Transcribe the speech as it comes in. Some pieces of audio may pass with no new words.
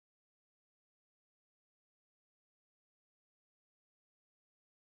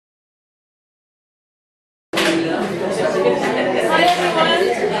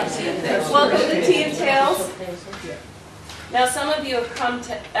Welcome to Tea and Tales. Now, some of you have come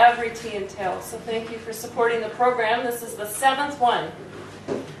to every Tea and Tales, so thank you for supporting the program. This is the 7th one.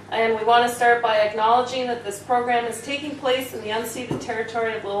 And we want to start by acknowledging that this program is taking place in the unceded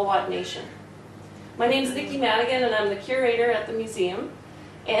territory of Lil'wat Nation. My name is Vicki Madigan, and I'm the curator at the museum.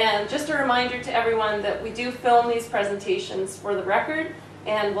 And just a reminder to everyone that we do film these presentations for the record,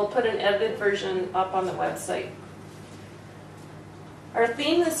 and we'll put an edited version up on the website. Our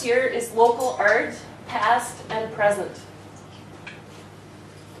theme this year is local art, past and present.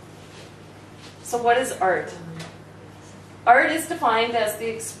 So what is art? Art is defined as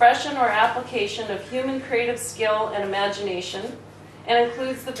the expression or application of human creative skill and imagination, and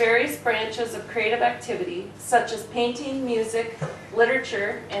includes the various branches of creative activity, such as painting, music,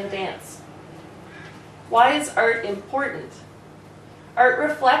 literature, and dance. Why is art important? Art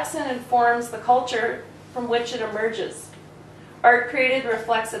reflects and informs the culture from which it emerges. Art created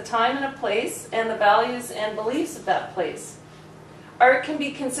reflects a time and a place, and the values and beliefs of that place. Art can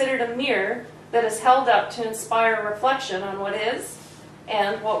be considered a mirror that is held up to inspire reflection on what is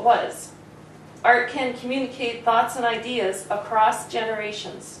and what was. Art can communicate thoughts and ideas across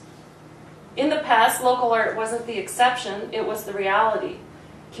generations. In the past, local art wasn't the exception, it was the reality.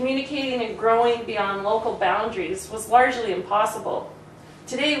 Communicating and growing beyond local boundaries was largely impossible.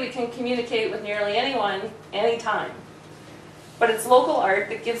 Today we can communicate with nearly anyone, anytime. But it's local art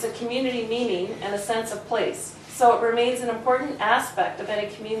that gives a community meaning and a sense of place, so it remains an important aspect of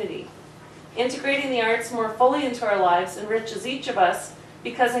any community. Integrating the arts more fully into our lives enriches each of us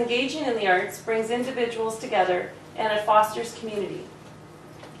because engaging in the arts brings individuals together and it fosters community.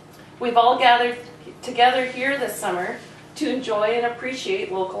 We've all gathered together here this summer to enjoy and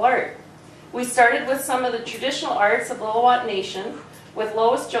appreciate local art. We started with some of the traditional arts of Lil'wat Nation with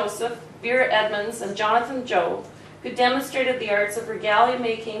Lois Joseph, Vera Edmonds, and Jonathan Joe, who demonstrated the arts of regalia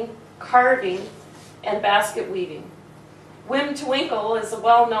making, carving, and basket weaving. Wim Twinkle is a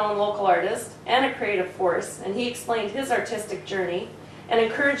well-known local artist and a creative force, and he explained his artistic journey and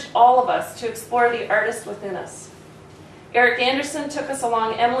encouraged all of us to explore the artist within us. Eric Anderson took us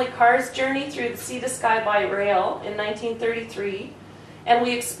along Emily Carr's journey through the Sea to Sky by rail in 1933, and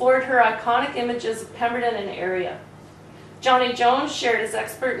we explored her iconic images of Pemberton and area. Johnny Jones shared his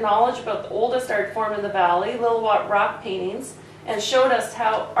expert knowledge about the oldest art form in the valley, Lil'wat rock paintings, and showed us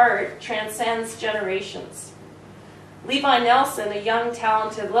how art transcends generations. Levi Nelson, a young,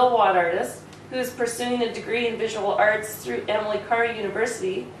 talented Lil'wat artist who is pursuing a degree in visual arts through Emily Carr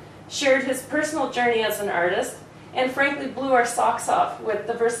University, shared his personal journey as an artist and frankly blew our socks off with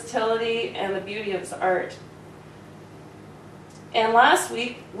the versatility and the beauty of his art. And last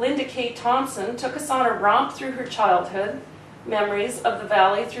week, Linda K. Thompson took us on a romp through her childhood memories of the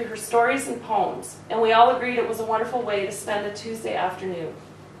valley through her stories and poems, and we all agreed it was a wonderful way to spend a Tuesday afternoon.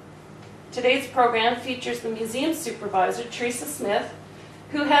 Today's program features the museum supervisor, Teresa Smith,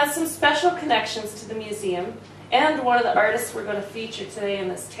 who has some special connections to the museum and one of the artists we're going to feature today in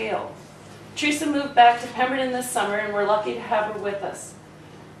this tale. Teresa moved back to Pemberton this summer, and we're lucky to have her with us.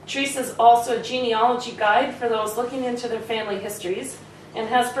 Teresa is also a genealogy guide for those looking into their family histories and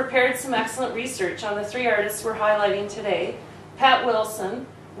has prepared some excellent research on the 3 artists we're highlighting today, Pat Wilson,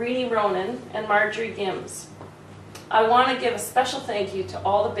 Rene Ronayne, and Marjory Gimse. I want to give a special thank you to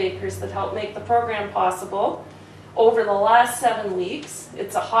all the bakers that helped make the program possible over the last 7 weeks.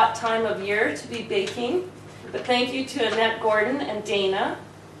 It's a hot time of year to be baking, but thank you to Annette Gordon and Dana,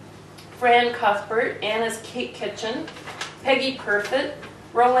 Fran Cuthbert, Anna's Cake Kitchen, Peggy Perfett,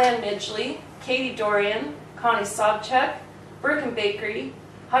 Roland Midgley, Katie Dorian, Connie Sobchak, Birkin Bakery,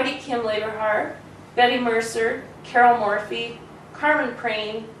 Heidi Kim Laberhar, Betty Mercer, Carol Morphy, Carmen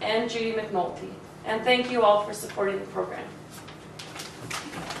Prane, and Judy McNulty. And thank you all for supporting the program.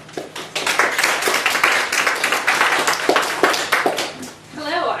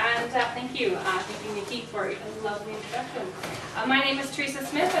 Hello, and thank you, Nikki, for a lovely introduction. My name is Teresa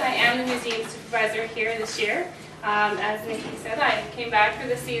Smith, and I am the museum supervisor here this year. As Nikki said, I came back for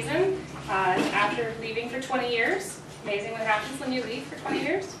the season after leaving for 20 years. Amazing what happens when you leave for 20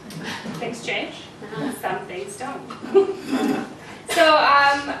 years. Things change. Some things don't. So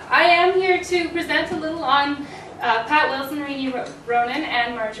I am here to present a little on Pat Wilson, Rene Ronayne,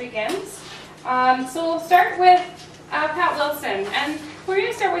 and Marjory Gimse. So we'll start with Pat Wilson. And we're going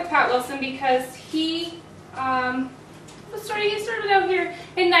to start with Pat Wilson because he started out here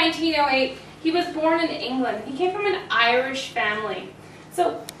in 1908. He was born in England. He came from an Irish family.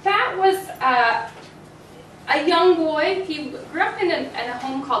 So Pat was a young boy. He grew up in a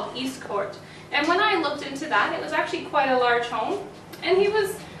home called East Court. And when I looked into that, it was actually quite a large home. And he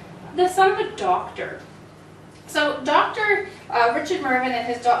was the son of a doctor. So Dr. Richard Mervyn and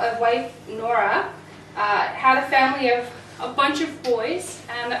his wife Nora had a family of a bunch of boys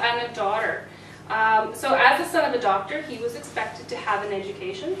and a daughter. So as the son of a doctor, he was expected to have an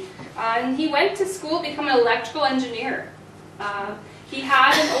education. And he went to school to become an electrical engineer. He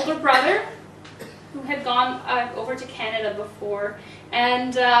had an older brother who had gone over to Canada before,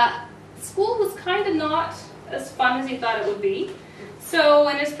 and school was kind of not as fun as he thought it would be. So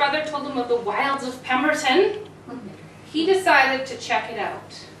when his brother told him of the wilds of Pemberton, he decided to check it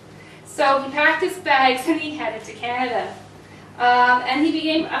out. So he packed his bags and he headed to Canada. And he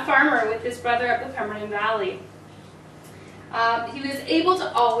became a farmer with his brother up the Pemberton Valley. He was able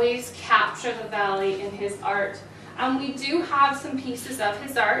to always capture the valley in his art. And we do have some pieces of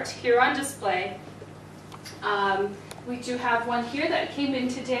his art here on display. We do have one here that came in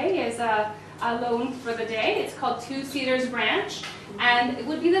today as a loan for the day. It's called Two Cedars Branch, and it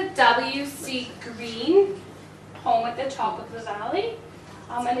would be the W.C. Green home at the top of the valley,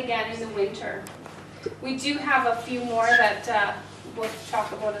 and again in the winter. We do have a few more that we'll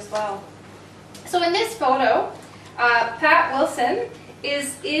talk about as well. So in this photo, Pat Wilson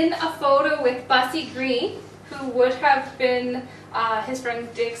is in a photo with Bussy Green, who would have been his friend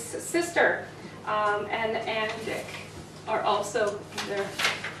Dick's sister, and Anne and Dick are also there.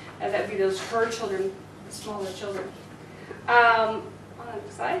 That would be those her children, smaller children. On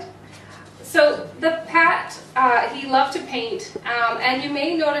the side. So the Pat, he loved to paint, and you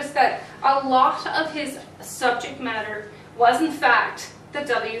may notice that a lot of his subject matter was in fact the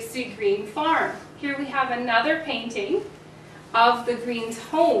W.C. Green farm. Here we have another painting of the Green's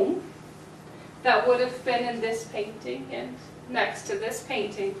home that would have been in this painting and next to this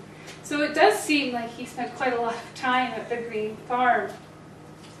painting. So it does seem like he spent quite a lot of time at the Green farm.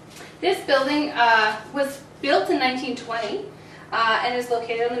 This building was built in 1920 and is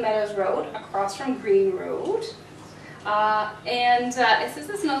located on the Meadows Road across from Green Road. It says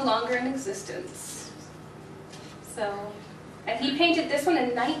it's no longer in existence. So, and he painted this one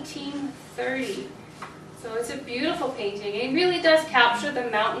in 1930. So it's a beautiful painting. It really does capture the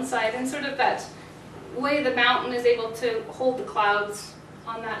mountainside and sort of that way the mountain is able to hold the clouds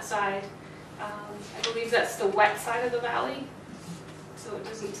on that side. I believe that's the wet side of the valley, so it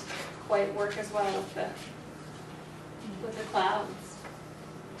doesn't quite work as well with the clouds.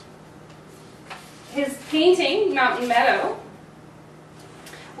 His painting, Mountain Meadow,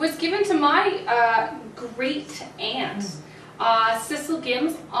 was given to my great aunt, Cecil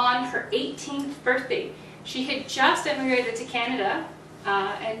Gimse, on her 18th birthday. She had just emigrated to Canada,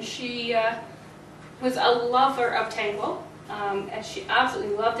 and she was a lover of Tanquil, and she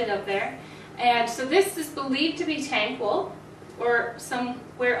absolutely loved it up there. And so this is believed to be Tanquil, or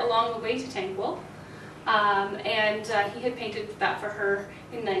somewhere along the way to Tanquil. He had painted that for her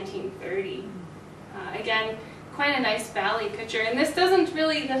in 1930. Again, quite a nice valley picture. And this doesn't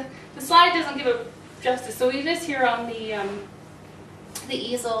really, the slide doesn't give it justice. So it is here on the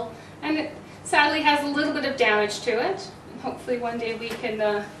easel, and it sadly has a little bit of damage to it. And hopefully one day we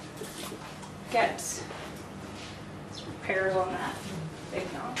can get repairs on that. Maybe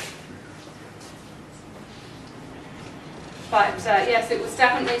not. But yes, it was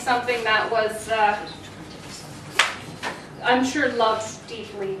definitely something that was, I'm sure, loved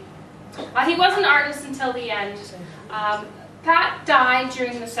deeply. He was an artist until the end. Pat died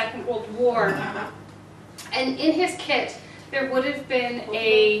during the Second World War, and in his kit there would have been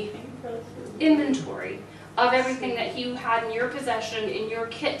a inventory of everything that you had in your possession, in your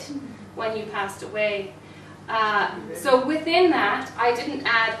kit, when you passed away. So within that, I didn't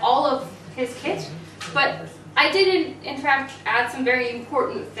add all of his kit, but I did in fact add some very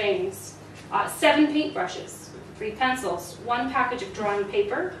important things. 7 paintbrushes, 3 pencils, 1 package of drawing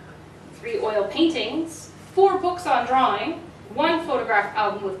paper, 3 oil paintings, 4 books on drawing, 1 photograph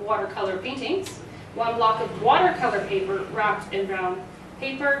album with watercolor paintings, 1 block of watercolor paper wrapped in brown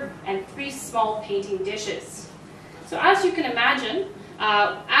paper, and 3 small painting dishes. So as you can imagine,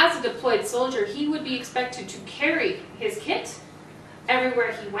 as a deployed soldier, he would be expected to carry his kit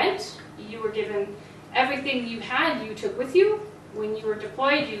everywhere he went. You were given everything you had, you took with you. When you were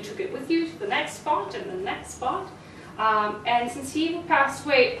deployed, you took it with you to the next spot and the next spot. And since he passed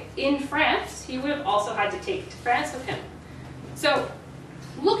away in France, he would have also had to take it to France with him. So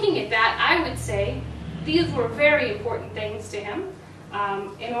looking at that, I would say these were very important things to him.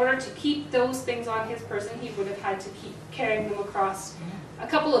 In order to keep those things on his person, he would have had to keep carrying them across a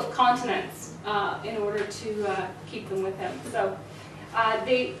couple of continents in order to keep them with him. So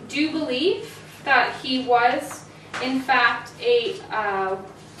they do believe that he was, in fact, a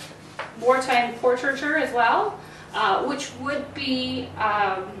wartime portraiture as well, which would be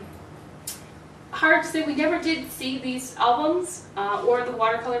hard to say. We never did see these albums or the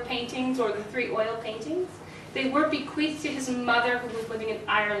watercolor paintings or the 3 oil paintings. They were bequeathed to his mother, who was living in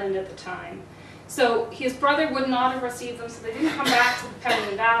Ireland at the time. So his brother would not have received them, so they didn't come back to the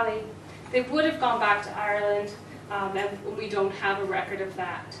Pemberton Valley. They would have gone back to Ireland, and we don't have a record of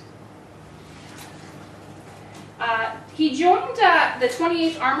that. He joined the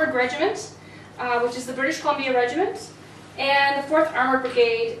 28th Armoured Regiment, which is the British Columbia Regiment, and the 4th Armoured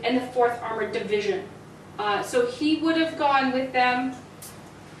Brigade, and the 4th Armoured Division. So he would have gone with them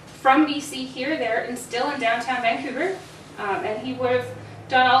from BC here, there, and still in downtown Vancouver, and he would have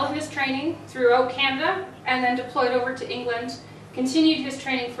done all of his training throughout Canada, and then deployed over to England, continued his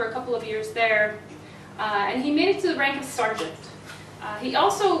training for a couple of years there, and he made it to the rank of sergeant. He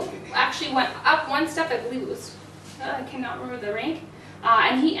also actually went up one step, I believe it was, I cannot remember the rank,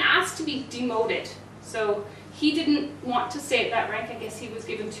 and he asked to be demoted. So he didn't want to stay at that rank. I guess he was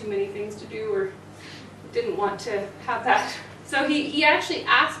given too many things to do, or didn't want to have that. So he actually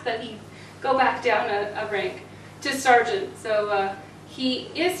asked that he go back down a rank to sergeant. So he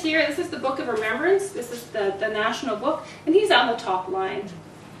is here. This is the Book of Remembrance. This is the national book, and he's on the top line.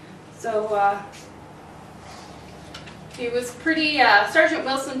 So he was pretty, Sergeant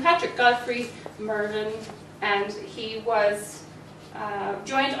Wilson Patrick Godfrey Mervyn, and he was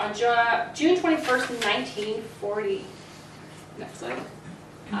joined on June 21st, 1940. Next slide.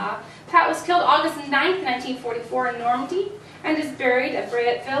 Pat was killed August 9th, 1944 in Normandy, and is buried at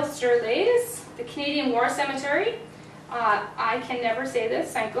Bretteville-sur-Lys, the Canadian War Cemetery. I can never say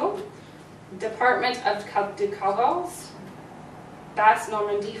this, Sanko. Department of de Cagals, Basse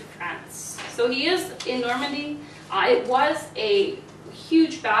Normandy, France. So he is in Normandy. It was a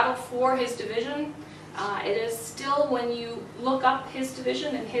huge battle for his division. It is still, when you look up his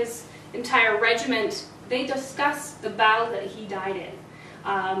division and his entire regiment, they discuss the battle that he died in.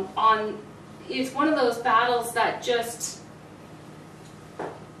 It's one of those battles that just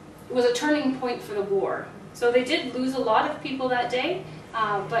was a turning point for the war. So they did lose a lot of people that day,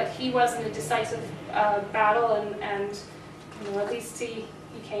 but he was in a decisive battle, and you know, at least he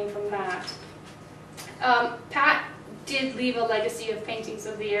came from that. Pat did leave a legacy of paintings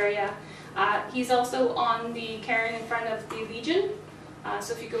of the area. He's also on the cairn in front of the Legion,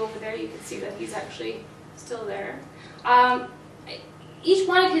 so if you go over there you can see that he's actually still there. Each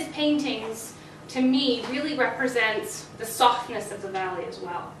one of his paintings, to me, really represents the softness of the valley as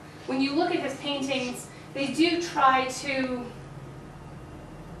well. When you look at his paintings, they do try to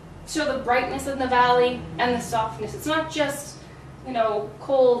show the brightness in the valley and the softness. It's not just, you know,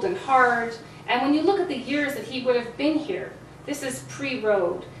 cold and hard. And when you look at the years that he would have been here, this is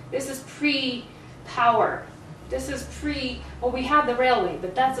pre-road, this is pre-power, this is well, we had the railway,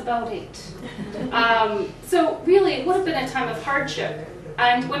 but that's about it. So really, it would have been a time of hardship.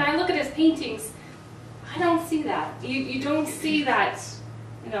 And when I look at his paintings, I don't see that. You don't see that,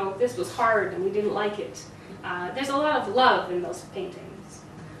 you know, this was hard and we didn't like it. There's a lot of love in those paintings.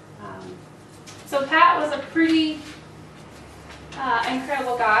 So Pat was a pretty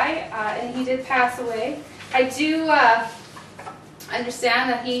incredible guy, and he did pass away. I do understand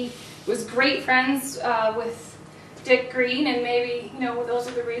that he was great friends with Dick Green, and maybe, you know, those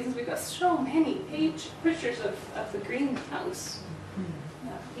are the reasons we got so many pictures of the greenhouse.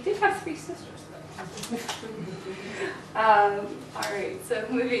 He did have 3 sisters, though. All right, so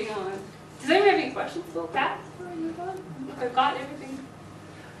moving on. Does anyone have any questions about Pat before I move on? I've got everything.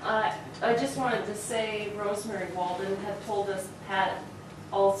 I just wanted to say Rosemary Walden had told us Pat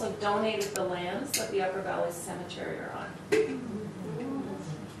also donated the lands that the Upper Valley Cemetery are on.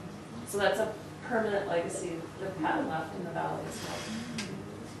 So that's a permanent legacy that Pat left in the valley as well.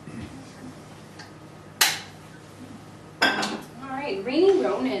 All right, Rene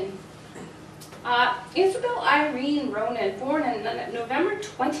Ronayne. Isabel Irene Ronayne, born on November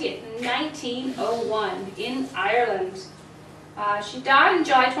 20th, 1901 in Ireland. She died on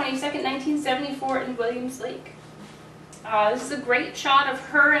July 22nd, 1974 in Williams Lake. This is a great shot of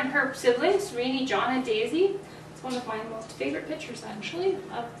her and her siblings, Rene, John, and Daisy. It's one of my most favorite pictures, actually,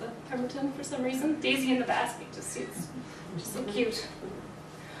 of the Pemberton for some reason. Daisy in the basket just seems just so cute.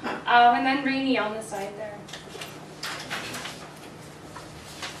 And then Rene on the side there.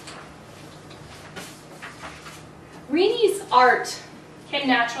 Rene's art came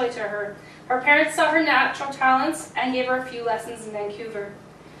naturally to her. Her parents saw her natural talents and gave her a few lessons in Vancouver.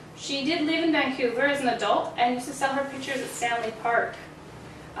 She did live in Vancouver as an adult and used to sell her pictures at Stanley Park.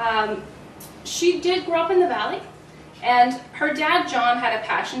 She did grow up in the valley, and her dad, John, had a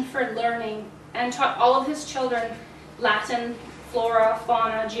passion for learning and taught all of his children Latin, flora,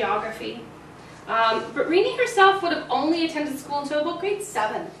 fauna, geography. But Rene herself would have only attended school until about grade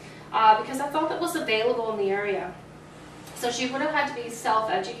 7. because that's all that was available in the area. So she would have had to be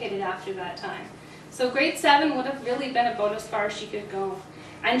self-educated after that time. So grade 7 would have really been about as far as she could go.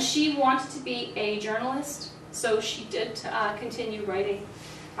 And she wanted to be a journalist, so she did continue writing.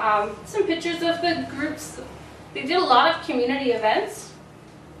 Some pictures of the groups. They did a lot of community events.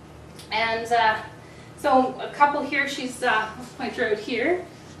 And so a couple here, she's, let's point her out here.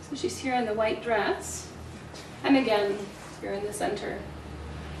 So she's here in the white dress. And again, here in the center.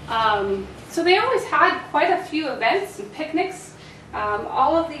 So they always had quite a few events and picnics.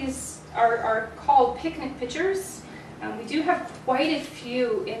 All of these are called picnic pictures. We do have quite a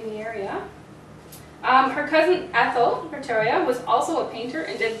few in the area. Her cousin Ethel, Victoria, was also a painter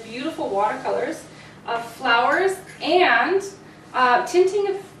and did beautiful watercolors of flowers and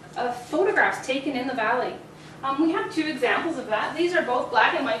tinting of photographs taken in the valley. We have 2 examples of that. These are both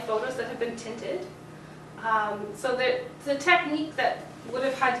black and white photos that have been tinted. So the technique that would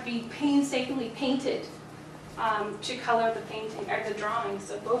have had to be painstakingly painted to color the painting or the drawing.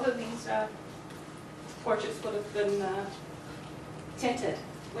 So both of these portraits would have been tinted,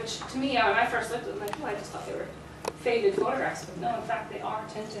 which to me, when I first looked at them, I just thought they were faded photographs, but no, in fact, they are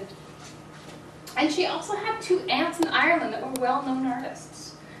tinted. And she also had 2 aunts in Ireland that were well-known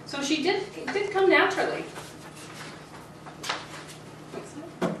artists. So she did come naturally.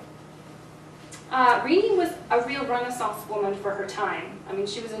 Rene was a real Renaissance woman for her time. I mean,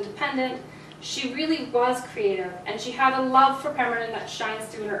 she was independent, she really was creative, and she had a love for Pemberton that shines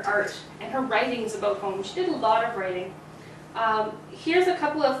through in her art and her writings about home. She did a lot of writing. Here's a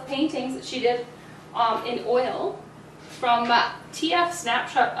couple of paintings that she did in oil from TF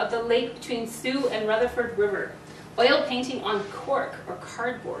Snapshot of the lake between Sioux and Rutherford River. Oil painting on cork or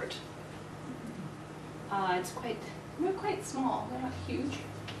cardboard. They're quite small, they're not huge.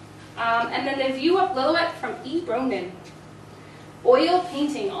 And then the view of Lillooet from E. Ronan. Oil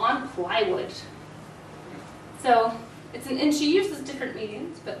painting on plywood. So and she uses different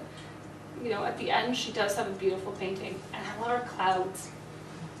mediums, but you know, at the end she does have a beautiful painting and a lot of clouds.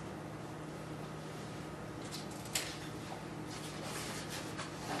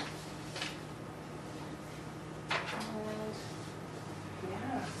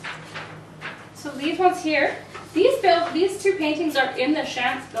 Yeah. So these ones here, these 2 paintings are in the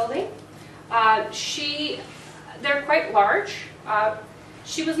Chance building. They're quite large.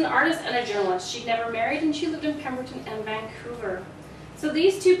 She was an artist and a journalist. She'd never married, and she lived in Pemberton and Vancouver. So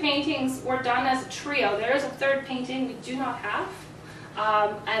these 2 paintings were done as a trio. There is a 3rd painting we do not have,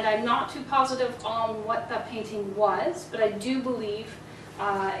 and I'm not too positive on what that painting was, but I do believe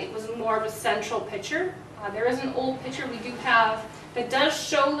it was more of a central picture. There is an old picture we do have that does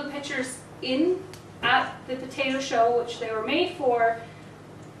show the pictures at the potato show, which they were made for,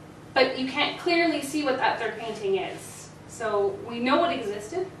 but you can't clearly see what that 3rd painting is. So we know it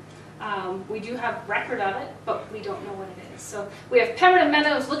existed. We do have record of it, but we don't know what it is. So we have Pemberton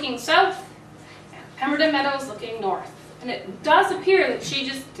Meadows looking south, and Pemberton Meadows looking north. And it does appear that she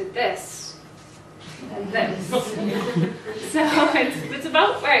just did this and this. So it's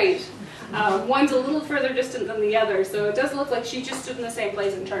about right. One's a little further distant than the other, so it does look like she just stood in the same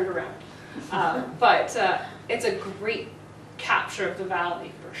place and turned around. But it's a great capture of the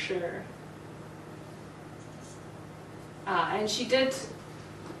valley for sure. And she did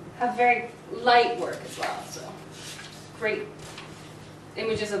have very light work as well, so great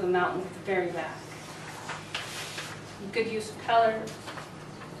images of the mountains at the very back. Good use of color.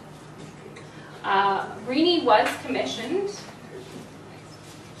 Rene was commissioned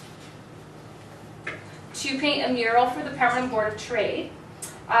to paint a mural for the Pemberton Board of Trade,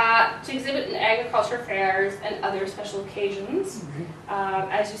 to exhibit in agriculture fairs and other special occasions.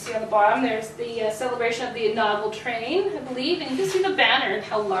 As you see on the bottom, there's the celebration of the inaugural train, I believe, and you can see the banner and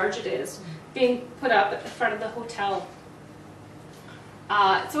how large it is being put up at the front of the hotel.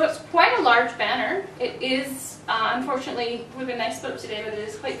 So it's quite a large banner. It is, unfortunately, we've been nice about it today, but it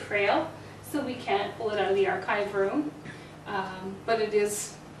is quite frail, so we can't pull it out of the archive room. But it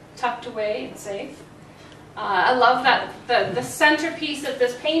is tucked away and safe. I love that the centerpiece of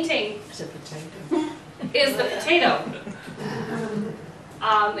this painting is the potato.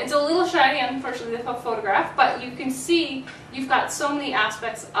 It's a little shiny, unfortunately, the photograph, but you can see you've got so many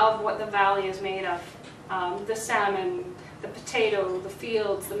aspects of what the valley is made of. The salmon, the potato, the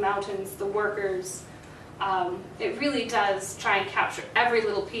fields, the mountains, the workers. It really does try and capture every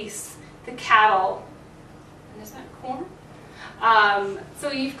little piece. The cattle. And is that corn?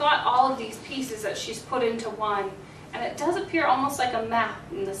 So you've got all of these pieces that she's put into one, and it does appear almost like a map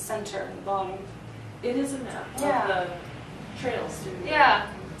in the center and the bottom. It is a map of the trails too. Yeah,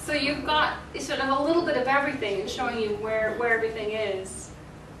 so you've got sort of a little bit of everything and showing you where everything is.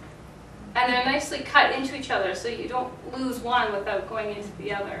 And they're nicely cut into each other, so you don't lose one without going into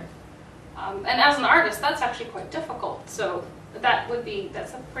the other. And as an artist, that's actually quite difficult. So that's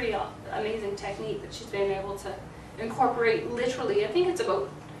a pretty amazing technique that she's been able to incorporate literally. I think it's about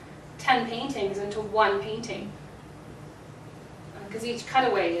 10 paintings into one painting. Because each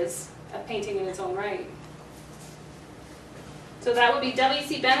cutaway is a painting in its own right. So that would be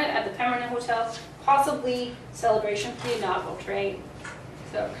W.C. Bennett at the Pemberton Hotel, possibly Celebration for the Inaugural Train.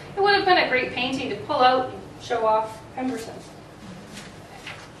 So it would have been a great painting to pull out and show off Pemberton.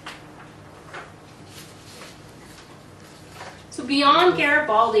 So beyond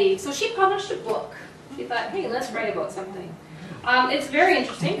Garibaldi, so she published a book. She thought, hey, let's write about something. It's very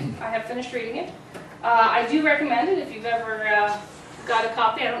interesting. I have finished reading it. I do recommend it if you've ever got a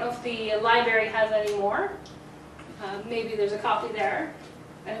copy. I don't know if the library has any more. Maybe there's a copy there.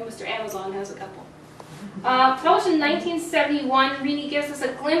 I know Mr. Amazon has a couple. Published in 1971, Rene gives us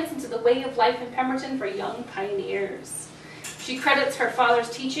a glimpse into the way of life in Pemberton for young pioneers. She credits her father's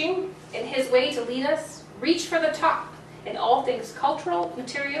teaching in his way to lead us, reach for the top in all things cultural,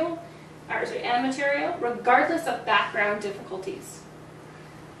 and material, regardless of background difficulties.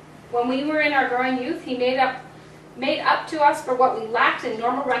 When we were in our growing youth, he made up to us for what we lacked in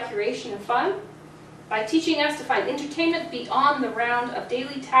normal recreation and fun by teaching us to find entertainment beyond the round of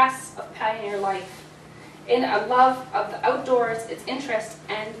daily tasks of pioneer life, in a love of the outdoors, its interests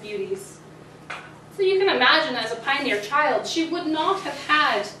and beauties. So you can imagine, as a pioneer child, she would not have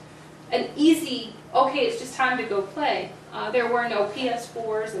had an easy, okay, it's just time to go play. There were no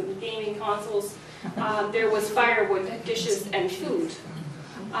PS4s and gaming consoles. There was firewood, dishes, and food.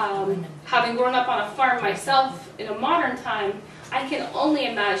 Having grown up on a farm myself in a modern time, I can only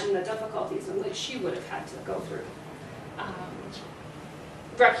imagine the difficulties in which she would have had to go through.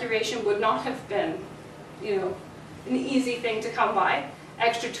 Recreation would not have been, an easy thing to come by.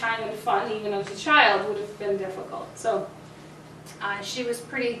 Extra time and fun, even as a child, would have been difficult. So she was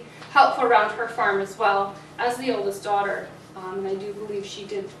pretty helpful around her farm as well, as the oldest daughter. And I do believe she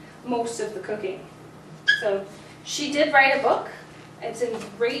did most of the cooking. So she did write a book. It's a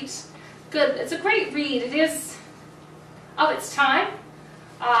great read. It is of its time.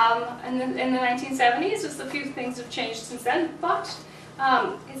 In the 1970s, just a few things have changed since then, but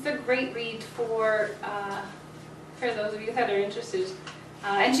it's a great read for those of you that are interested.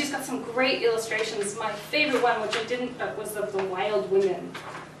 And she's got some great illustrations. My favorite one, which I didn't, was of the wild women,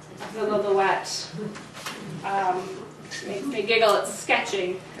 the silhouette. Makes me giggle. It's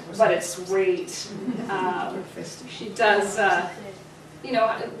sketching, but it's great. She does,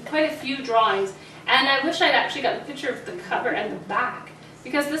 quite a few drawings. And I wish I'd actually got the picture of the cover and the back,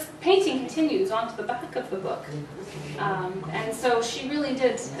 because this painting continues onto the back of the book. And so she really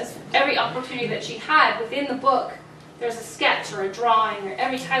did, every opportunity that she had within the book, there's a sketch or a drawing, or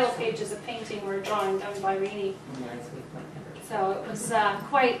every title page is a painting or a drawing done by Rene. So it was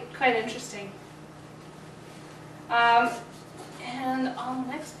quite interesting. And on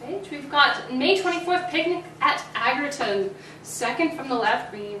the next page, we've got May 24th, picnic at Agerton. Second from the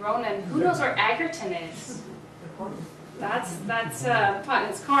left, Rene Ronayne. Who knows where Agerton is? That's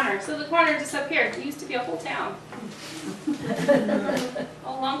Putnam's Corner. So the corner just up here. It used to be a whole town. A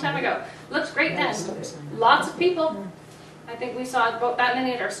long time ago. Looked great then. Lots of people. I think we saw about that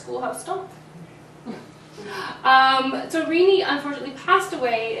many at our schoolhouse stop. So Rene unfortunately passed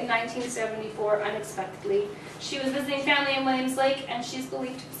away in 1974 unexpectedly. She was visiting family in Williams Lake, and she's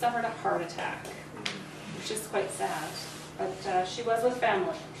believed to have suffered a heart attack, which is quite sad. But she was with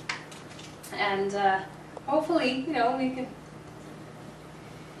family, and hopefully, we can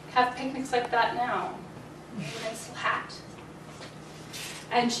have picnics like that now. A nice hat.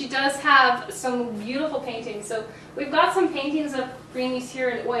 And she does have some beautiful paintings. So we've got some paintings of Rene's here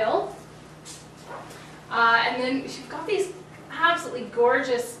in oil. And then she's got these absolutely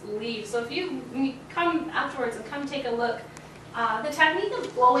gorgeous leaves. So when you come afterwards and come take a look, the technique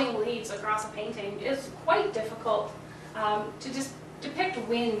of blowing leaves across a painting is quite difficult to just depict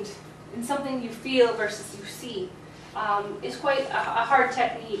wind in something you feel versus you see. It's quite a hard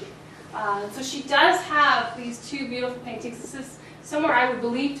technique. So she does have these two beautiful paintings. This is somewhere I would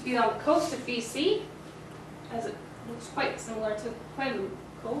believe to be on the coast of BC, as it looks quite similar to quite a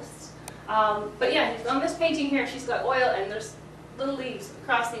coast. But yeah, on this painting here, she's got oil and there's little leaves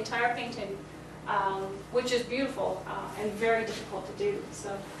across the entire painting, which is beautiful and very difficult to do.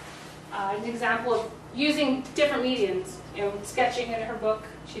 So an example of using different mediums, sketching in her book,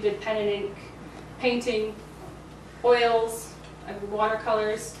 she did pen and ink, painting, oils, and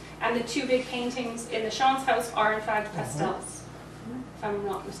watercolors, and the two big paintings in the Sean's house are in fact pastels, if I'm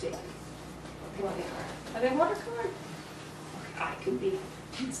not mistaken. Well, they are. Are they watercolor? I could be.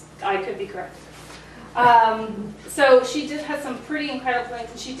 I could be correct. So she did have some pretty incredible things,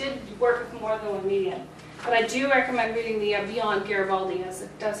 and she did work with more than one medium. But I do recommend reading the Beyond Garibaldi, as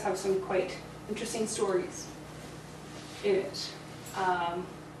it does have some quite interesting stories in it.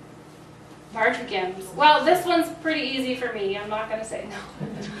 Marjory Gimse. Well, this one's pretty easy for me. I'm not going to say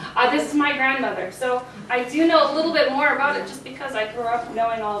no. This is my grandmother, so I do know a little bit more about it just because I grew up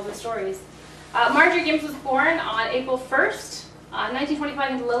knowing all of the stories. Marjory Gimse was born on April 1st,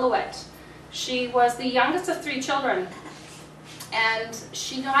 1925 in Lillooet. She was the youngest of 3 children, and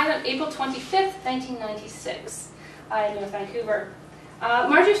she died on April 25th, 1996 in North Vancouver.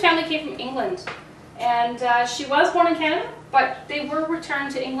 Marjory's family came from England, and she was born in Canada, but they were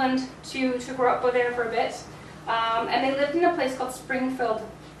returned to England to grow up there for a bit, and they lived in a place called Springfield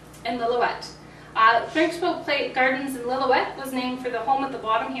in Lillooet. Springfield Gardens in Lillooet was named for the home at the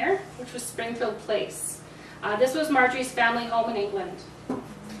bottom here, which was Springfield Place. This was Marjory's family home in England.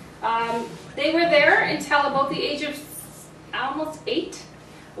 They were there until about the age of almost 8,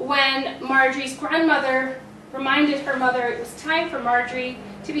 when Marjory's grandmother reminded her mother it was time for Marjory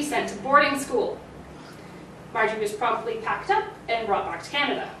to be sent to boarding school. Marjory was promptly packed up and brought back to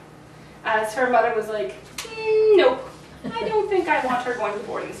Canada, as her mother was like, nope, I don't think I want her going to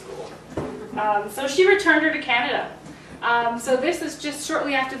boarding school. So she returned her to Canada. So this is just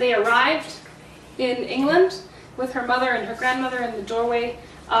shortly after they arrived in England, with her mother and her grandmother in the doorway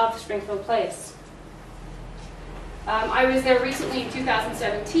of Springfield Place. I was there recently in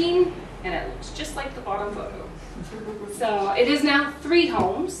 2017, and it looks just like the bottom photo. So it is now 3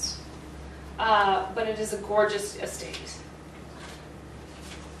 homes, but it is a gorgeous estate.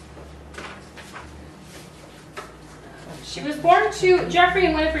 She was born to Geoffrey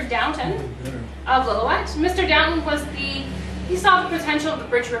and Winifred Downton of Lillooet. Mr. Downton was he saw the potential of the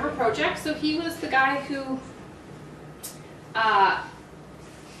Bridge River project, so he was the guy who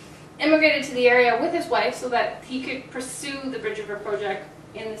immigrated to the area with his wife so that he could pursue the Bridge River project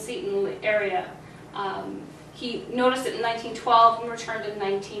in the Seton area. He noticed it in 1912 and returned in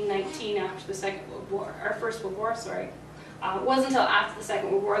 1919 after the Second World War, or First World War, sorry. It wasn't until after the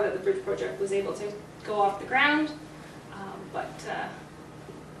Second World War that the bridge project was able to go off the ground, but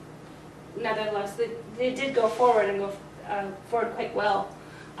nevertheless, they did go forward and go forward quite well.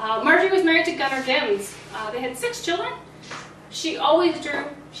 Marjory was married to Gunnar Gimse. They had 6 children. She always drew,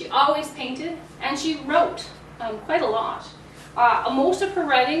 she always painted, and she wrote quite a lot. Most of her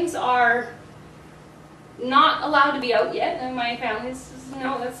writings are not allowed to be out yet, and my family says,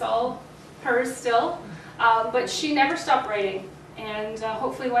 no, that's all hers still. But she never stopped writing, and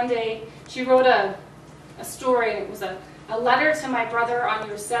hopefully one day she wrote a story, and it was a letter to my brother on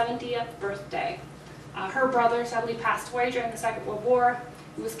your 70th birthday. Her brother sadly passed away during the Second World War.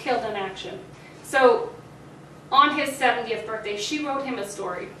 He was killed in action. So on his 70th birthday, she wrote him a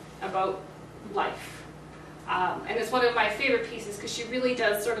story about life. And it's one of my favorite pieces because she really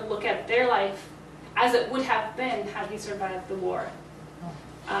does sort of look at their life as it would have been had he survived the war.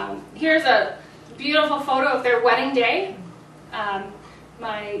 Here's a beautiful photo of their wedding day.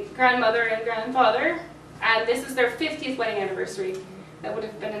 My grandmother and grandfather, and this is their 50th wedding anniversary. That would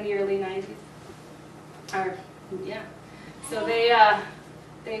have been in the early 90s. Yeah. So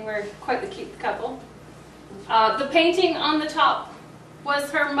they were quite the cute couple. The painting on the top was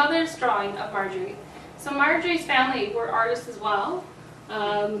her mother's drawing of Marjory. So Marjory's family were artists as well.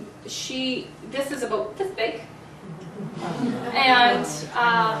 This is about this big. And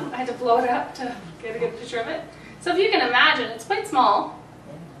I had to blow it up to get a good picture of it. So if you can imagine, it's quite small.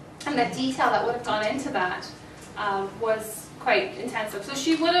 And the detail that would have gone into that was quite intensive. So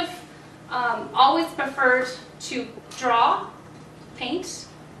she would have always preferred to draw, paint,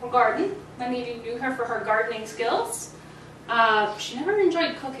 or garden. Many of you knew her for her gardening skills. She never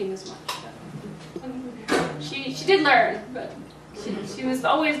enjoyed cooking as much. She did learn, but she was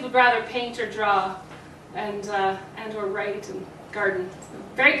always would rather paint or draw and or write and garden.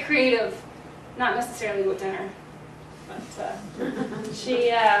 Very creative, not necessarily with dinner. But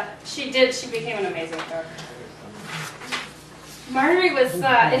she became an amazing cook. Marjory was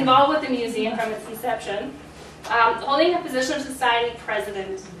involved with the museum from its inception, holding a position of society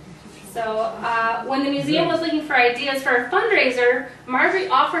president. So when the museum was looking for ideas for a fundraiser, Marjory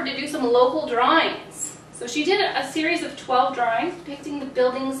offered to do some local drawings. So she did a series of 12 drawings depicting the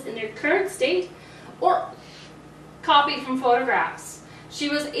buildings in their current state or copied from photographs. She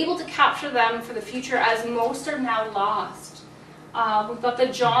was able to capture them for the future, as most are now lost. We've got the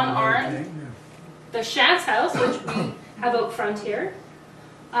John Arndt, the Shantz House, which we have out front here,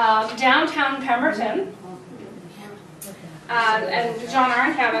 downtown Pemberton, and the John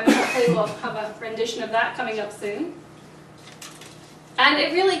Arndt cabin. Hopefully we'll have a rendition of that coming up soon. And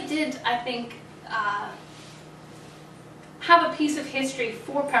it really did, I think, have a piece of history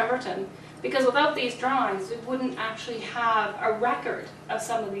for Pemberton, because without these drawings, we wouldn't actually have a record of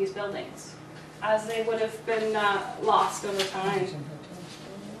some of these buildings, as they would have been lost over time.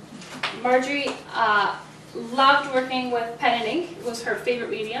 Marjory loved working with pen and ink. It was her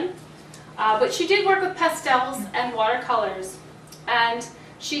favorite medium. But she did work with pastels and watercolors, and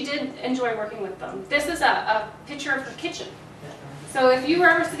she did enjoy working with them. This is a picture of her kitchen. So if you were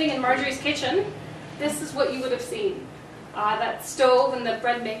ever sitting in Marjory's kitchen, this is what you would have seen. That stove and the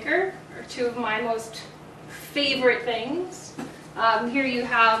bread maker are two of my most favorite things. Here you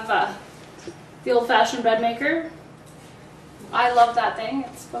have the old-fashioned bread maker. I love that thing.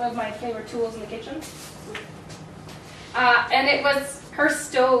 It's one of my favorite tools in the kitchen. And it was her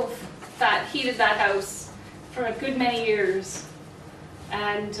stove that heated that house for a good many years.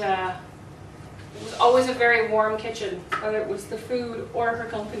 And it was always a very warm kitchen, whether it was the food or her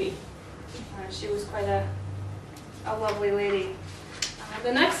company. She was quite a lovely lady.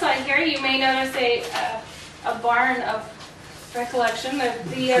 The next slide here, you may notice a barn of recollection.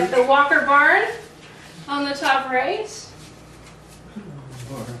 The Walker barn on the top right.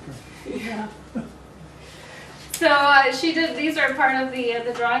 Yeah. So she did. These are part of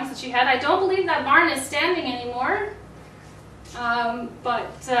the drawings that she had. I don't believe that barn is standing anymore.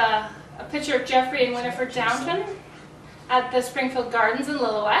 But a picture of Jeffrey and Winifred Downton at the Springfield Gardens in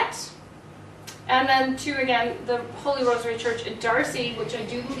Lillooet. And then again, the Holy Rosary Church in Darcy, which I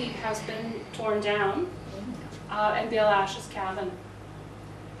do believe has been torn down, and Bill Ash's cabin.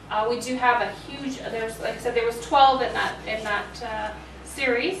 We do have a huge, like I said, there was 12 in that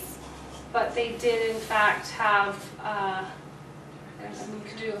series, but they did in fact have, we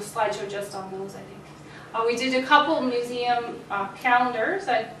could do a slideshow just on those, I think. We did a couple museum calendars.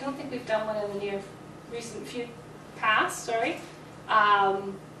 I don't think we've done one in the recent past, sorry.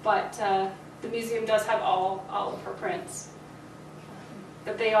 But the museum does have all of her prints.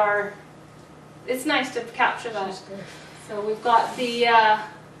 But they are, it's nice to capture that. So we've got the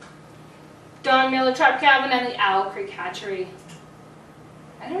Don Miller Trap Cabin and the Owl Creek Hatchery.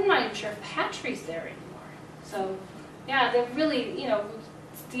 I'm not even sure if the hatchery's there anymore. So yeah, they're really,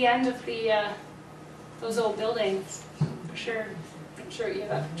 it's the end of those old buildings, for sure. I'm sure you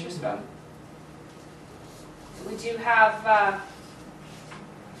have pictures of them. We do have,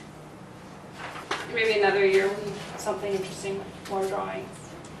 maybe another year, something interesting with more drawings.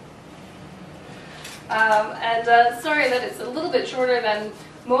 Sorry that it's a little bit shorter than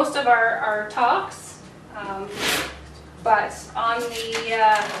most of our talks, but on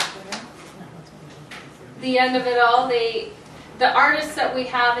the end of it all, the artists that we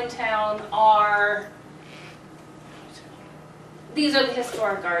have in town these are the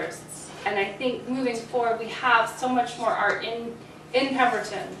historic artists, and I think moving forward we have so much more art in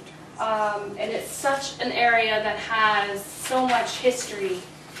Pemberton, and it's such an area that has so much history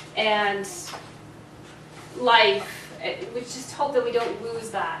and life. We just hope that we don't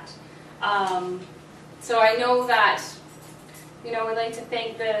lose that. So I know that, we'd like to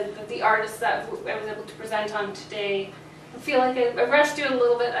thank the artists that I was able to present on today. I feel like I rushed you a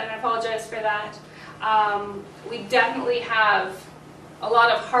little bit, and I apologize for that. We definitely have a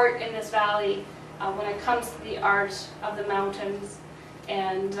lot of heart in this valley when it comes to the art of the mountains,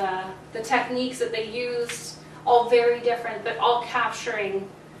 and the techniques that they used, all very different, but all capturing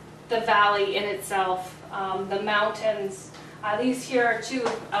the valley in itself, the mountains. These here are two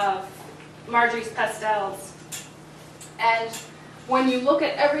of Marjory's pastels. And when you look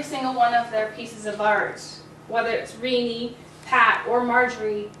at every single one of their pieces of art, whether it's Rene, Pat, or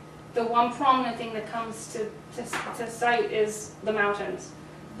Marjory, the one prominent thing that comes to sight is the mountains.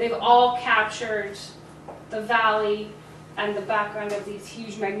 They've all captured the valley and the background of these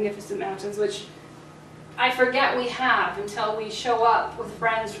huge, magnificent mountains, which I forget we have until we show up with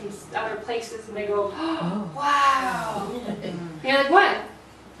friends from other places and they go, oh, wow. And you're like, what?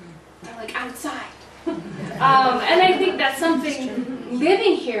 They're like, outside. And I think that's something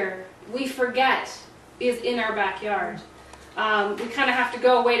living here we forget is in our backyard. We kind of have to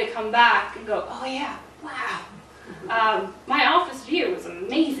go away to come back and go, oh yeah, wow. My office view is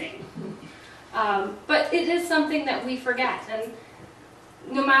amazing. But it is something that we forget. And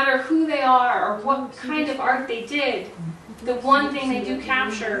no matter who they are or what kind of art they did, the one thing they do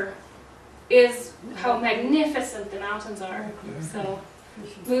capture is how magnificent the mountains are. So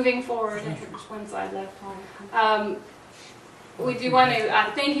moving forward, I think there's one slide left. We do want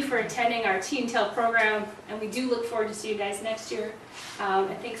to thank you for attending our Teen Tale program, and we do look forward to see you guys next year.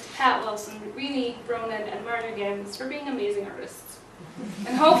 And thanks to Pat Wilson, Rene Ronayne, and Marjory Gimse for being amazing artists.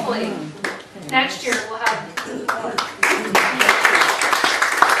 And hopefully, next year we'll have more.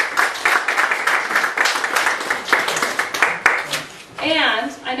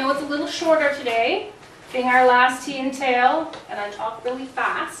 know it's a little shorter today, being our last tea and tail, and I talk really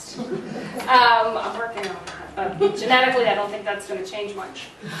fast. I'm working on that, but genetically I don't think that's going to change much.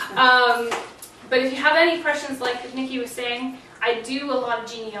 But if you have any questions, like Nikki was saying, I do a lot of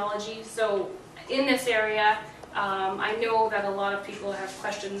genealogy, so in this area, I know that a lot of people have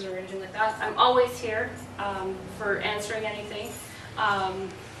questions or anything like that. I'm always here for answering anything.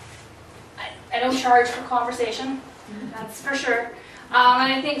 I don't charge for conversation, that's for sure.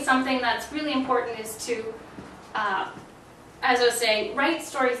 And I think something that's really important is to, as I was saying, write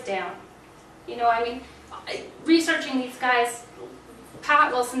stories down. You know, I mean, researching these guys,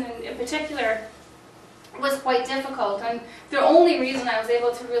 Pat Wilson in particular, was quite difficult. And the only reason I was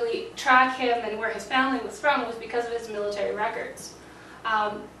able to really track him and where his family was from was because of his military records.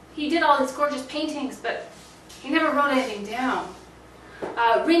 He did all these gorgeous paintings, but he never wrote anything down.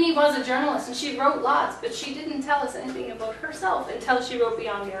 Rene was a journalist and she wrote lots, but she didn't tell us anything about herself until she wrote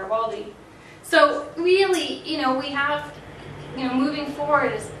Beyond Garibaldi. So really, you know, we have, you know, moving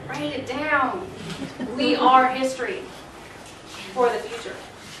forward is write it down. We are history for the future.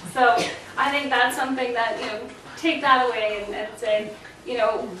 So I think that's something that, you know, take that away and say, you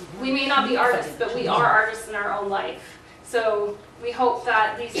know, we may not be artists, but we are artists in our own life. So we hope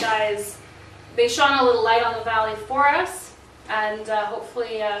that these guys, they shone a little light on the valley for us. And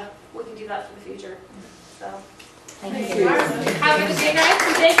hopefully we can do that for the future. So, thank you. Have a good day, guys,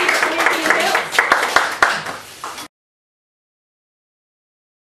 and thank you for being here.